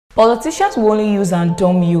Politicians will only use and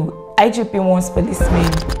dumb you. IGP warns policemen.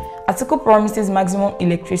 Atiku promises maximum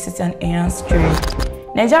electricity and enhanced trade.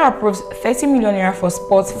 Nigeria approves 30 million naira for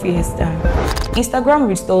sports fiesta. Instagram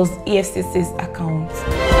restores EFCC's account.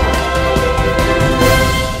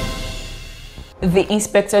 The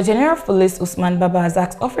Inspector General of Police Usman Baba has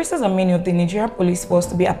asked officers and men of the Nigerian Police Force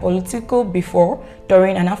to be apolitical before,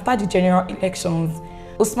 during and after the general elections.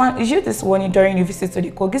 Usman issued this warning during a visit to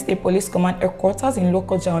the Kogi State Police Command headquarters in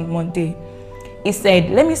Lokoja on Monday. He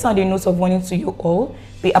said, "Let me sound a note of warning to you all.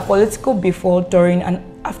 Be apolitical before, during and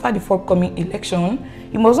after the forthcoming election.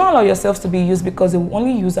 You must not allow yourselves to be used because they will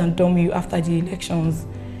only use and dumb you after the elections.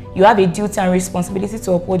 You have a duty and responsibility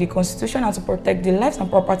to uphold the Constitution and to protect the lives and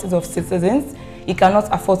properties of citizens. You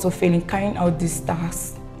cannot afford to fail in carrying out this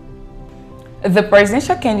task." The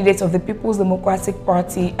presidential candidate of the People's Democratic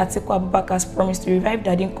Party, Atiku Abubakar, has promised to revive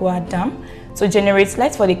Dadinkowa Dam to generate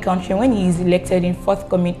light for the country when he is elected in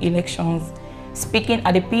forthcoming elections. Speaking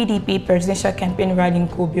at the PDP presidential campaign rally in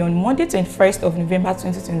Kobe on Monday, 21st of November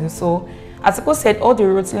 2022, Atiku said all the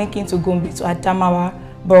roads linking to Gombe to Adamawa,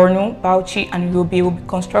 Borno, Bauchi, and Yobe will be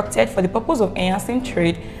constructed for the purpose of enhancing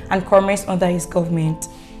trade and commerce under his government.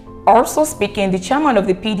 Also speaking, the chairman of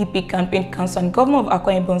the PDP campaign council and governor of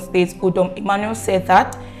Akwa Ibom State, Udom Emmanuel, said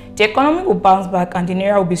that the economy will bounce back and the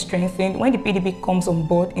naira will be strengthened when the PDP comes on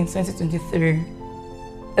board in 2023.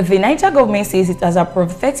 The Niger government says it has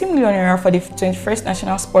approved 30 million naira for the 21st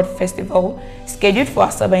National Sport Festival scheduled for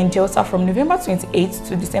Asaba in Delta from November 28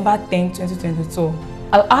 to December 10, 2022.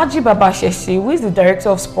 Alhaji Baba Sheshi, who is the Director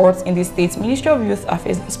of Sports in the State's Ministry of Youth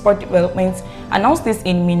Affairs and Sport Development, announced this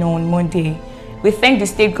in Minna on Monday. "We thank the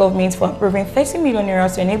state government for approving 30 million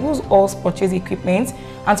naira to enable all purchase equipment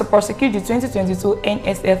and to prosecute the 2022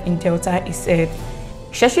 NSF in Delta," he said.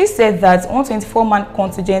 Sheshi said that 124-man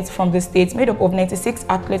contingent from the state made up of 96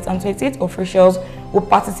 athletes and 28 officials will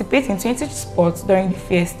participate in 20 sports during the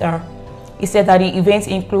fiesta. He said that the event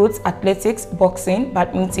includes athletics, boxing,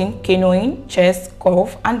 badminton, canoeing, chess,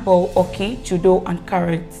 golf, handball, hockey, judo, and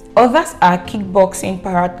karate. Others are kickboxing,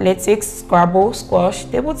 para-athletics, Scrabble, squash,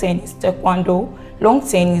 table tennis, taekwondo, long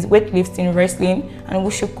tennis, weightlifting, wrestling, and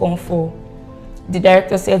wushu kung fu. The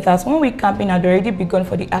director said that 1 week campaign had already begun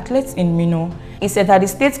for the athletes in Minna. He said that the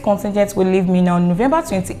state contingent will leave Minna on November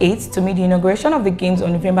 28th to meet the inauguration of the games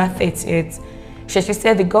on November 30th. Sheshi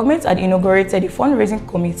said the government had inaugurated a fundraising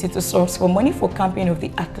committee to source for money for campaign of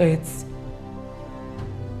the athletes.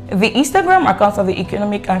 The Instagram account of the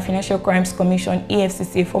Economic and Financial Crimes Commission,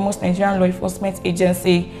 EFCC, foremost Nigerian law enforcement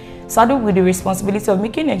agency, saddled with the responsibility of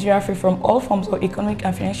making Nigeria free from all forms of economic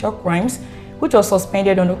and financial crimes, which was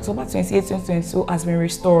suspended on October 28, 2022, has been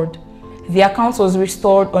restored. The account was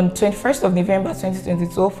restored on 21st of November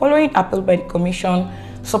 2022 following appeal by the Commission,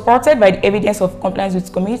 supported by the evidence of compliance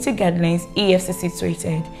with community guidelines, EFCC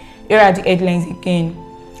tweeted. Here are the headlines again.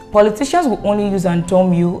 Politicians will only use and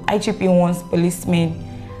dumb you, IGP warns policemen.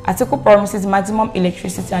 Atiku promises maximum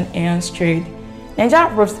electricity and enhanced trade. Nigeria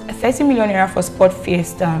approves 30 million naira for sport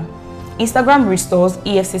fiesta. Instagram restores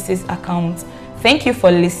EFCC's account. Thank you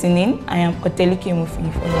for listening. I am Otelike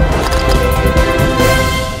Mufi.